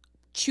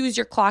choose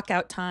your clock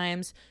out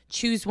times,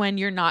 choose when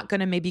you're not going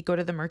to maybe go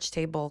to the merch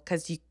table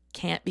because you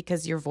can't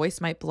because your voice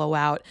might blow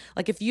out.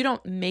 Like, if you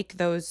don't make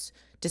those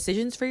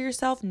decisions for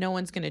yourself, no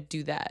one's going to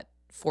do that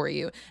for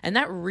you. And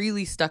that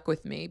really stuck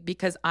with me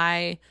because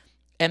I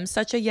am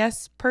such a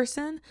yes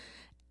person.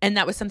 And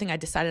that was something I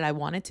decided I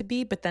wanted to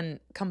be. But then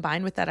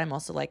combined with that, I'm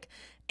also like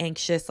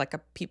anxious, like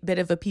a bit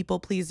of a people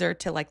pleaser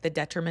to like the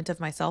detriment of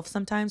myself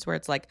sometimes, where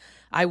it's like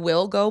I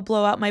will go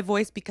blow out my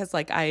voice because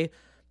like I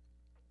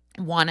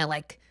want to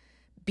like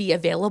be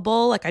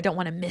available. Like I don't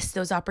want to miss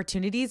those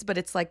opportunities. But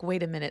it's like,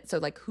 wait a minute. So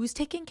like who's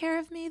taking care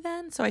of me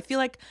then? So I feel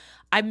like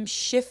I'm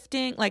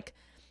shifting like,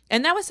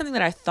 and that was something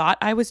that I thought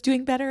I was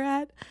doing better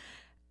at.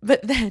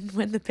 But then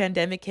when the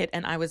pandemic hit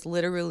and I was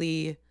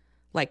literally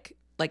like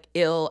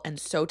ill and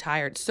so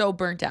tired, so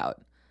burnt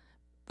out.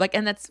 Like,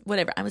 and that's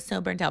whatever. I was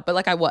so burnt out, but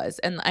like I was,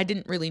 and I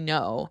didn't really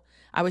know.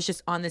 I was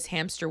just on this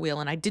hamster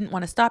wheel and I didn't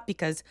want to stop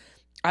because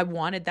I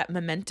wanted that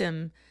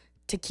momentum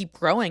to keep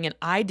growing. And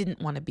I didn't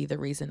want to be the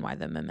reason why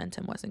the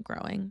momentum wasn't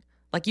growing.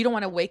 Like you don't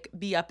want to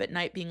be up at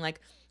night being like,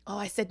 oh,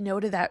 I said no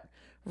to that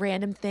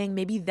random thing.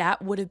 Maybe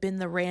that would have been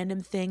the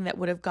random thing that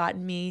would have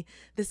gotten me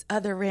this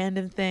other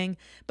random thing.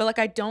 But like,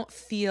 I don't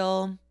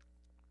feel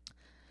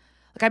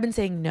like I've been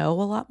saying no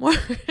a lot more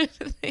to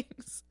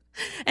things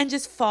and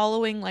just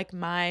following like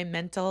my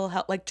mental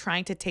health, like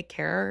trying to take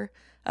care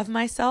of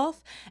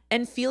myself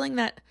and feeling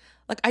that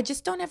like I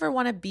just don't ever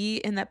want to be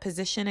in that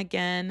position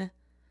again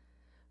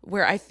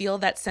where I feel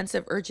that sense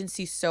of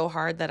urgency so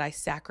hard that I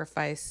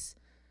sacrifice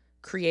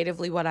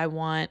creatively what I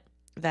want,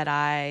 that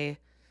I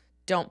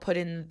don't put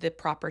in the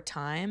proper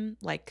time,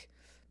 like,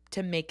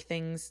 to make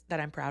things that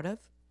I'm proud of.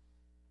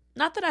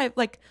 Not that I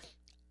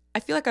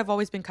feel like I've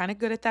always been kind of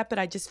good at that, but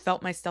I just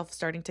felt myself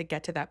starting to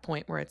get to that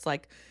point where it's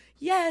like,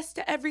 yes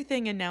to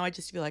everything. And now I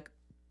just feel like,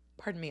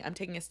 pardon me, I'm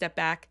taking a step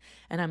back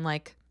and I'm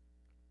like,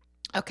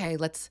 okay,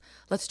 let's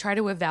try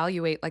to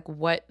evaluate like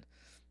what,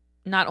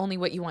 not only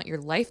what you want your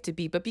life to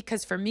be, but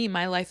because for me,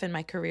 my life and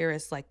my career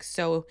is like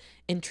so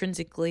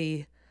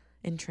intrinsically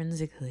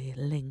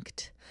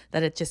linked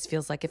that it just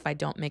feels like if I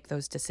don't make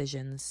those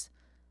decisions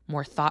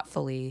more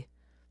thoughtfully,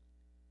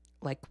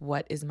 like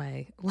what is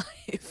my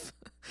life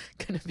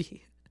gonna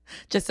be?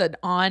 Just an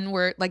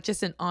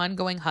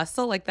ongoing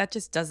hustle? Like that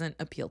just doesn't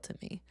appeal to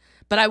me.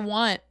 But I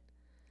want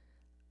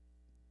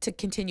to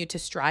continue to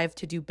strive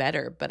to do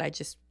better, but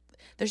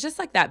there's just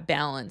like that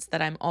balance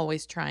that I'm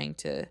always trying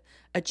to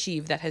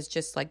achieve that has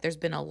just like, there's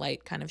been a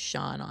light kind of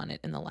shone on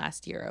it in the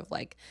last year of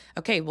like,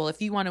 okay, well,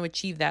 if you want to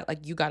achieve that,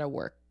 like you got to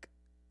work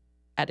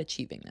at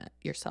achieving that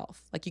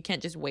yourself. Like you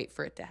can't just wait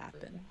for it to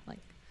happen. Like,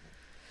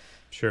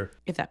 sure.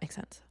 If that makes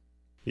sense.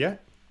 Yeah,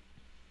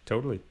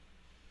 totally.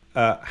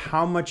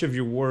 How much of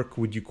your work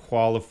would you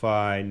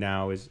qualify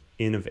now as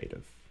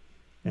innovative?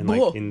 And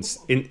like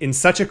in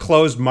such a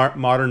closed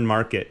modern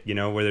market, you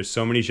know, where there's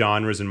so many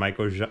genres and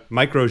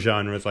micro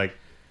genres, like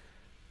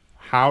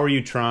how are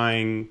you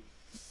trying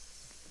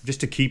just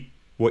to keep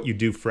what you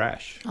do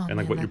fresh and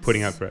like what you're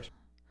putting out fresh?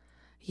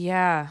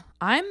 Yeah,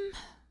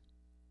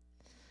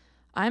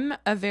 I'm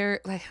a very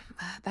like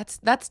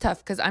that's tough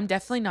because I'm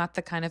definitely not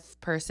the kind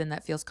of person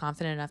that feels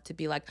confident enough to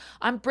be like,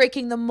 I'm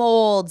breaking the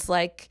molds,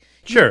 like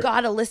sure, you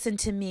gotta listen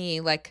to me.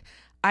 Like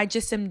I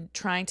just am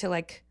trying to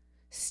like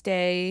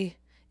stay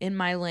in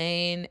my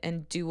lane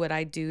and do what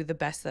I do the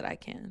best that I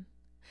can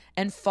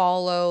and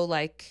follow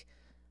like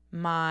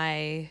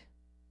my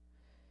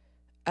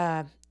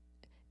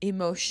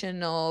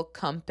emotional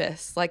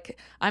compass. Like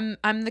I'm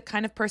the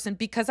kind of person,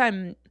 because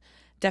I'm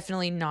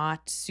definitely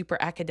not super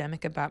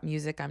academic about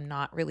music. I'm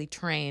not really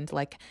trained.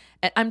 Like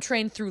I'm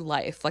trained through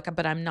life, like,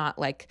 but I'm not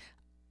like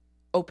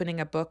opening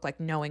a book, like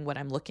knowing what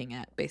I'm looking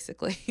at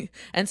basically.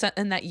 and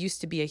that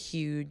used to be a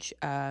huge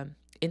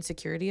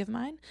insecurity of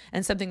mine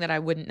and something that I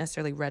wouldn't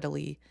necessarily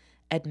readily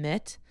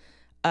admit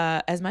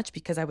as much,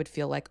 because I would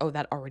feel like, oh,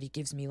 that already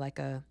gives me like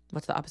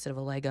what's the opposite of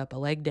a leg up? A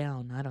leg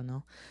down. I don't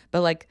know.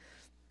 But like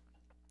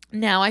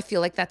now I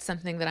feel like that's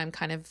something that I'm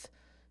kind of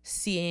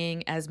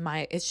seeing as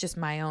it's just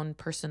my own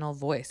personal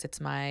voice.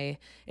 It's not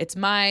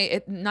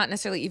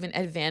necessarily even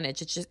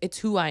advantage. It's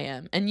who I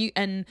am.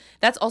 And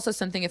that's also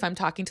something, if I'm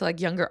talking to like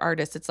younger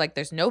artists, it's like,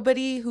 there's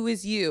nobody who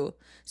is you.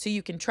 So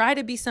you can try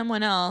to be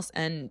someone else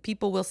and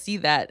people will see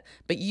that,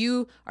 but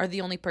you are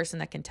the only person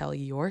that can tell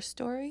your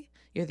story.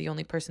 You're the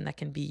only person that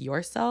can be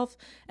yourself.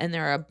 And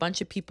there are a bunch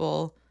of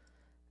people,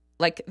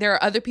 like there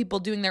are other people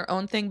doing their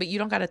own thing, but you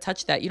don't got to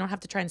touch that. You don't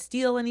have to try and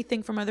steal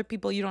anything from other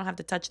people. You don't have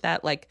to touch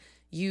that. Like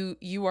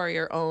you are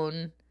your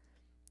own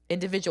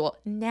individual.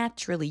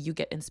 Naturally, you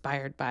get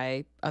inspired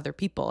by other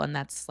people, and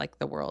that's like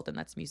the world, and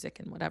that's music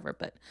and whatever.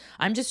 But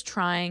I'm just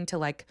trying to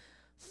like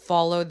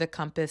follow the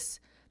compass.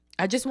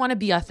 I just want to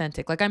be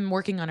authentic. Like I'm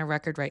working on a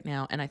record right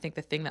now, and I think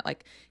the thing that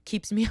like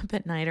keeps me up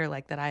at night, or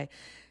like that I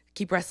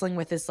keep wrestling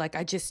with, is like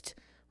I just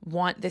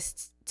want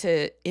this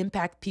to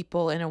impact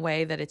people in a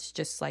way that it's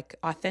just like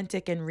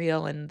authentic and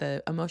real and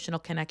the emotional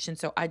connection.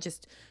 So I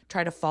just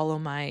try to follow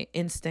my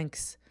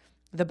instincts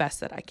the best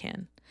that I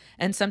can.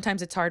 And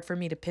sometimes it's hard for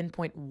me to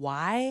pinpoint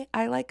why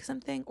I like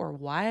something or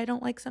why I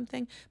don't like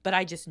something, but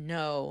I just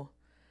know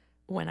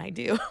when I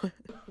do.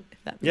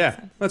 Yeah,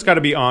 that's got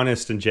to be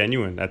honest and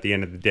genuine at the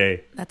end of the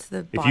day. That's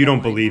the If you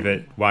don't believe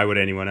it, why would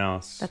anyone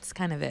else? That's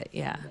kind of it,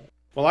 yeah.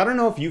 Well, I don't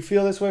know if you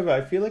feel this way,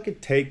 but I feel like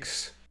it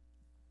takes,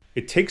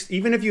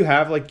 even if you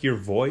have like your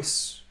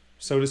voice,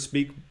 so to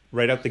speak,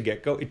 right out the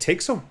get-go, it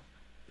takes a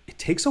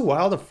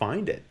while to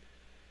find it.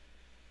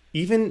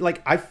 Even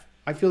like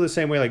I feel the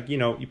same way. Like, you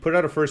know, you put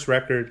out a first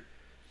record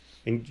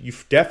and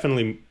you've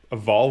definitely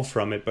evolved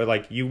from it, but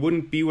like you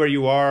wouldn't be where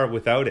you are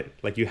without it.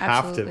 Like you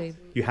have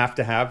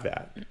to have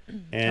that.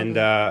 And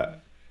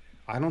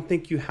I don't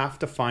think you have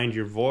to find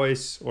your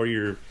voice or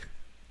your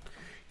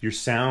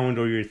sound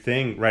or your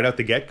thing right out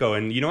the get-go.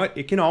 And you know what?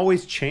 It can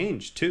always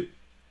change too.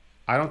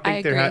 I don't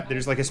think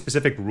there's like a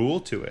specific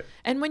rule to it.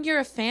 And when you're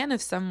a fan of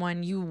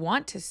someone, you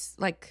want to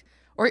like,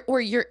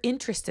 or you're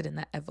interested in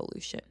that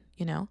evolution,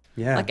 you know?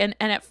 Yeah. Like,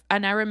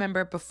 and I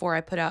remember before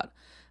I put out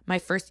my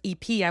first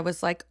EP, I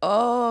was like,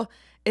 oh,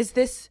 is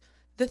this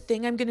the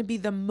thing I'm going to be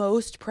the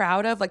most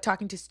proud of? Like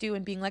talking to Stu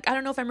and being like, I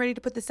don't know if I'm ready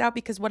to put this out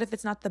because what if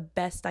it's not the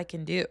best I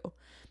can do?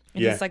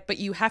 And he's like, but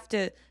you have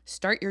to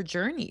start your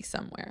journey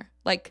somewhere.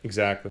 Like,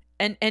 exactly.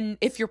 And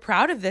if you're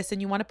proud of this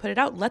and you want to put it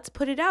out, let's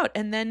put it out.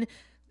 And then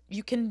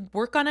you can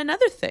work on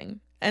another thing.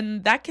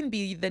 And that can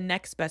be the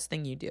next best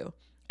thing you do.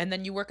 And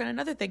then you work on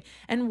another thing.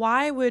 And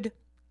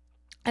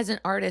as an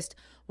artist,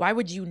 why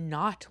would you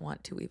not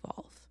want to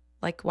evolve?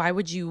 Like, why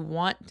would you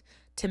want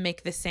to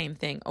make the same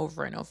thing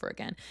over and over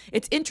again?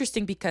 It's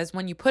interesting because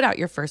when you put out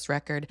your first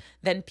record,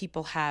 then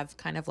people have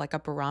kind of like a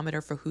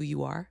barometer for who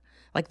you are.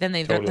 Like then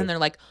Totally. they're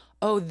like,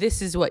 oh,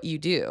 this is what you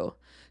do.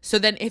 So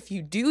then if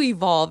you do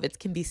evolve, it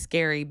can be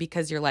scary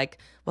because you're like,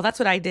 well, that's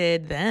what I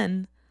did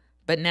then,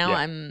 but now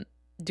I'm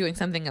doing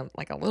something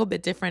like a little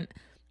bit different.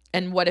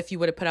 And what if you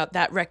would have put out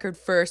that record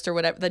first or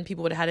whatever, then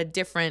people would have had a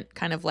different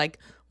kind of like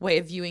way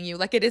of viewing you.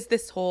 Like it is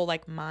this whole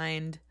like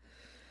mind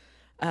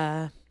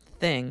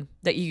thing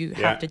that you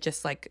have to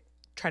just like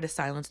try to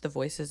silence the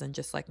voices and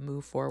just like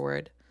move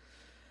forward.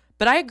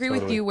 But I agree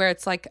with you where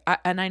it's like,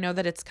 and I know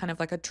that it's kind of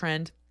like a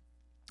trend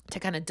to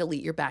kind of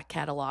delete your back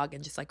catalog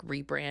and just like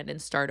rebrand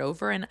and start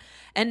over.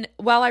 And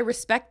while I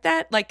respect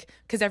that, like,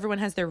 because everyone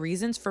has their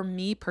reasons, for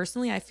me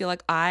personally, I feel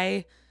like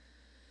I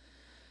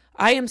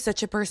am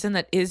such a person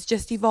that is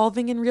just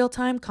evolving in real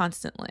time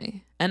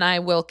constantly, and I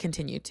will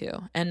continue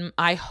to. And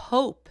I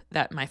hope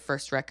that my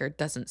first record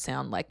doesn't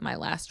sound like my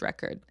last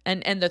record,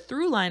 and the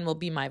through line will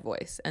be my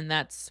voice, and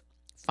that's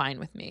fine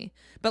with me.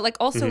 But like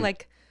also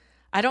like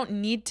I don't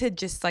need to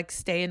just like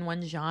stay in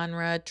one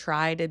genre,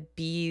 try to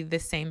be the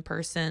same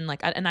person. Like,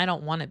 and I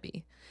don't want to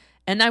be.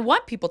 And I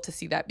want people to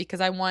see that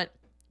because I want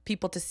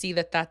people to see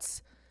that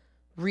that's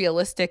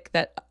realistic,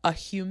 that a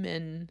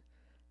human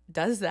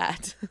does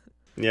that.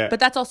 Yeah. But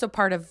that's also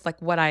part of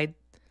like what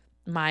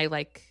my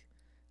like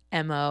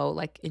MO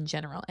like in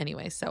general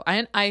anyway. So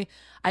I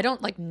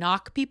don't like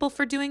knock people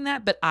for doing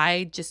that, but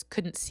I just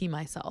couldn't see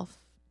myself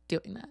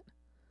doing that.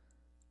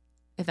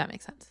 If that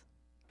makes sense.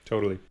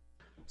 Totally.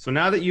 So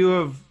now that you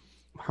have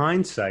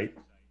hindsight,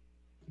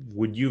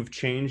 would you have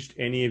changed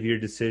any of your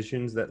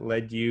decisions that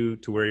led you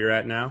to where you're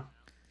at now?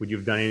 Would you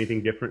have done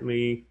anything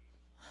differently?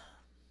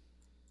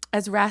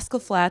 As Rascal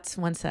Flatts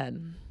once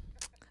said,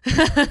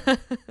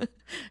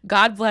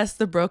 God bless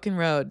the broken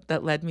road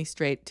that led me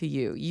straight to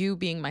you. You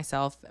being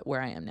myself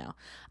where I am now.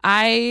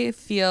 I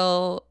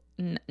feel,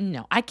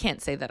 no, I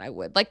can't say that I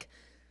would. Like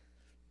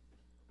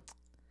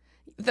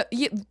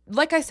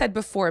I said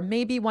before,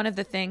 maybe one of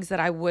the things that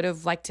I would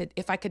have liked to,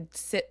 if I could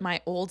sit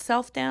my old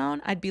self down,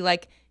 I'd be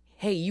like,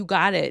 hey, you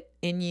got it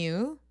in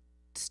you.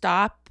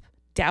 Stop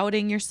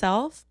doubting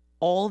yourself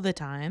all the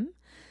time.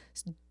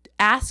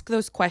 Ask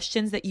those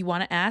questions that you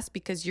want to ask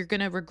because you're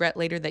going to regret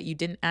later that you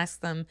didn't ask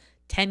them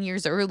 10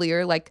 years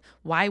earlier. Like,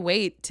 why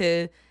wait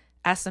to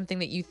ask something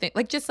that you think,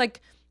 like, just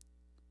like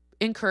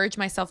encourage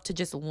myself to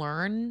just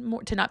learn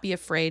more, to not be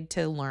afraid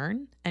to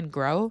learn and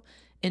grow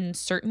in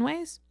certain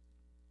ways.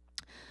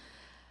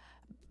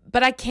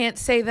 But I can't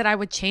say that I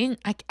would change.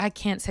 I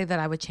can't say that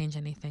I would change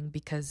anything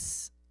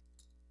because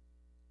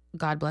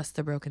God bless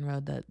the broken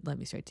road that led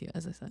me straight to you,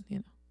 as I said, you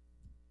know.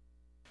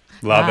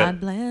 Love God it.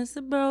 bless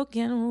the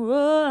broken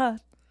road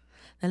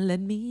that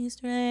led me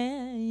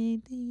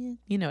straight to you.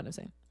 You know what I'm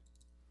saying?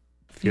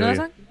 You know that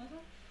song?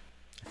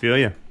 I feel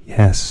you.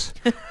 Yes.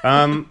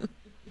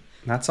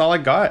 That's all I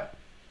got.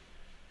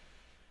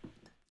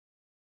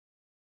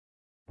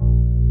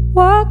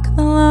 Walk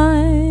the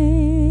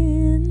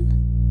line,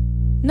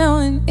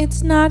 knowing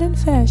it's not in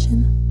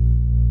fashion.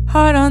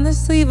 Heart on the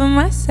sleeve of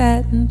my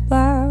satin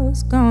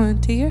blouse,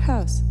 going to your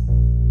house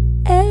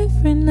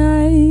every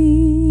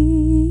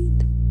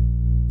night,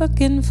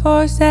 looking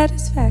for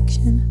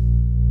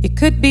satisfaction. You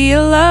could be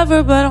a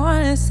lover, but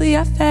honestly,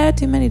 I've had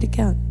too many to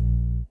count.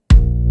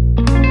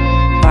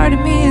 Part of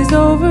me is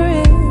over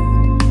it,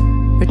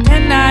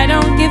 pretend I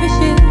don't give a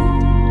shit.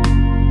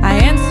 I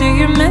answer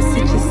your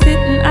messages, sit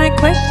and I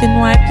question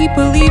why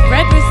people leave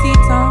red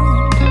receipts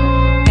on.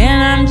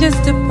 And I'm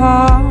just a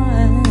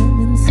pawn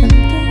in some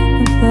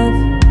game of love.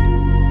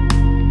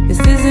 This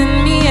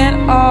isn't me at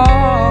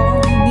all,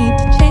 need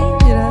to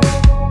change it up.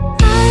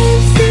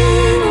 I've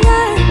seen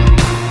light,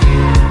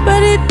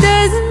 but it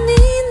doesn't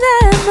mean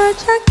that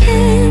much. I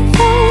can't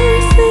fall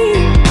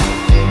asleep.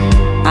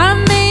 I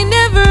may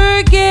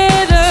never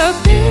get up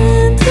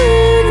into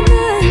the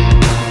night.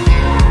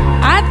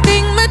 I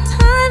think my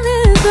time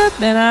is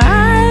up and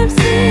I've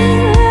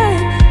seen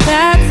light.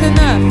 That's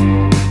enough.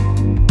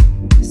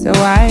 So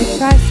I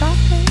try soft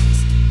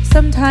things,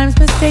 sometimes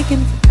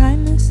mistaken for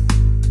kindness.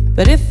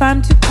 But if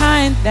I'm too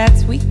kind,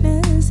 that's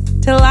weakness.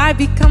 Till I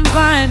become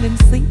blind and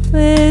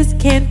sleepless.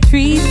 Can't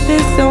treat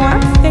this, so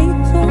I'm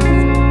faithful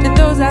to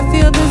those I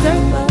feel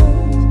deserve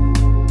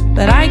love.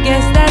 But I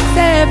guess that's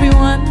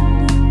everyone.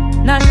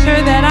 Not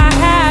sure that I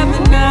have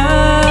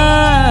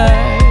enough.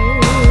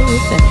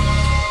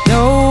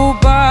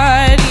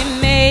 Nobody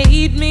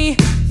made me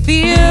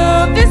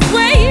feel this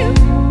way,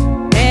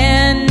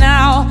 and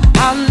now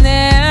I'll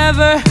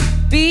never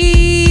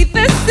be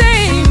the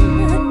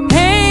same.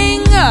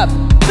 Hang up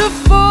the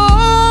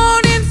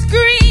phone and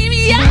scream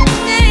your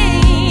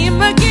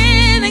name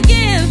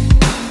again.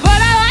 But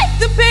I like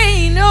the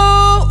pain,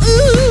 oh,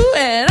 ooh,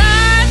 and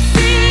I've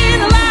seen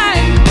the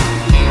light,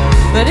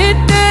 but it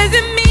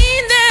doesn't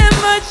mean that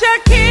much. I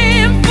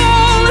can't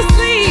fall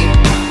asleep.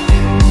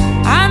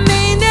 I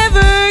may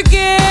never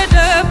get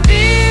up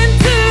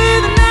into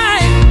the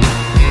night.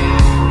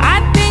 I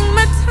think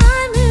my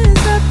time is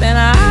up and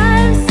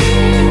I've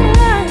seen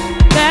light.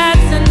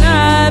 That's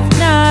enough,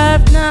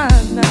 enough,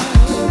 enough, enough.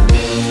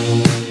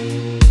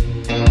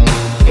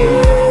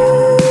 Ooh,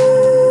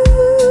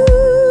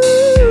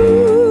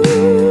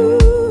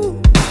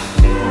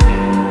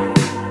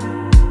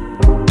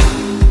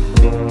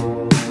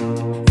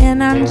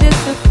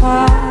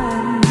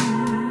 fun.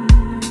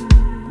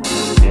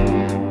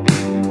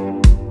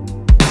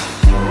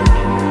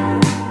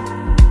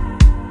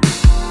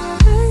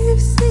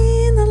 I've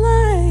seen the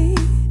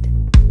light,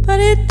 but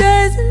it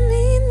doesn't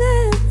mean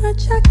that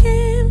much. I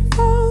can't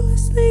fall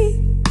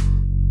asleep.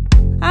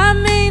 I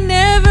may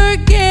never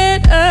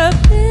get up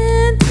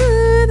into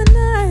the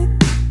night.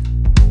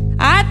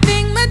 I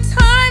think my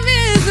time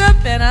is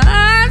up and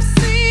I've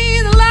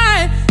seen the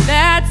light.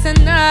 That's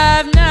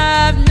enough,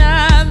 enough, enough.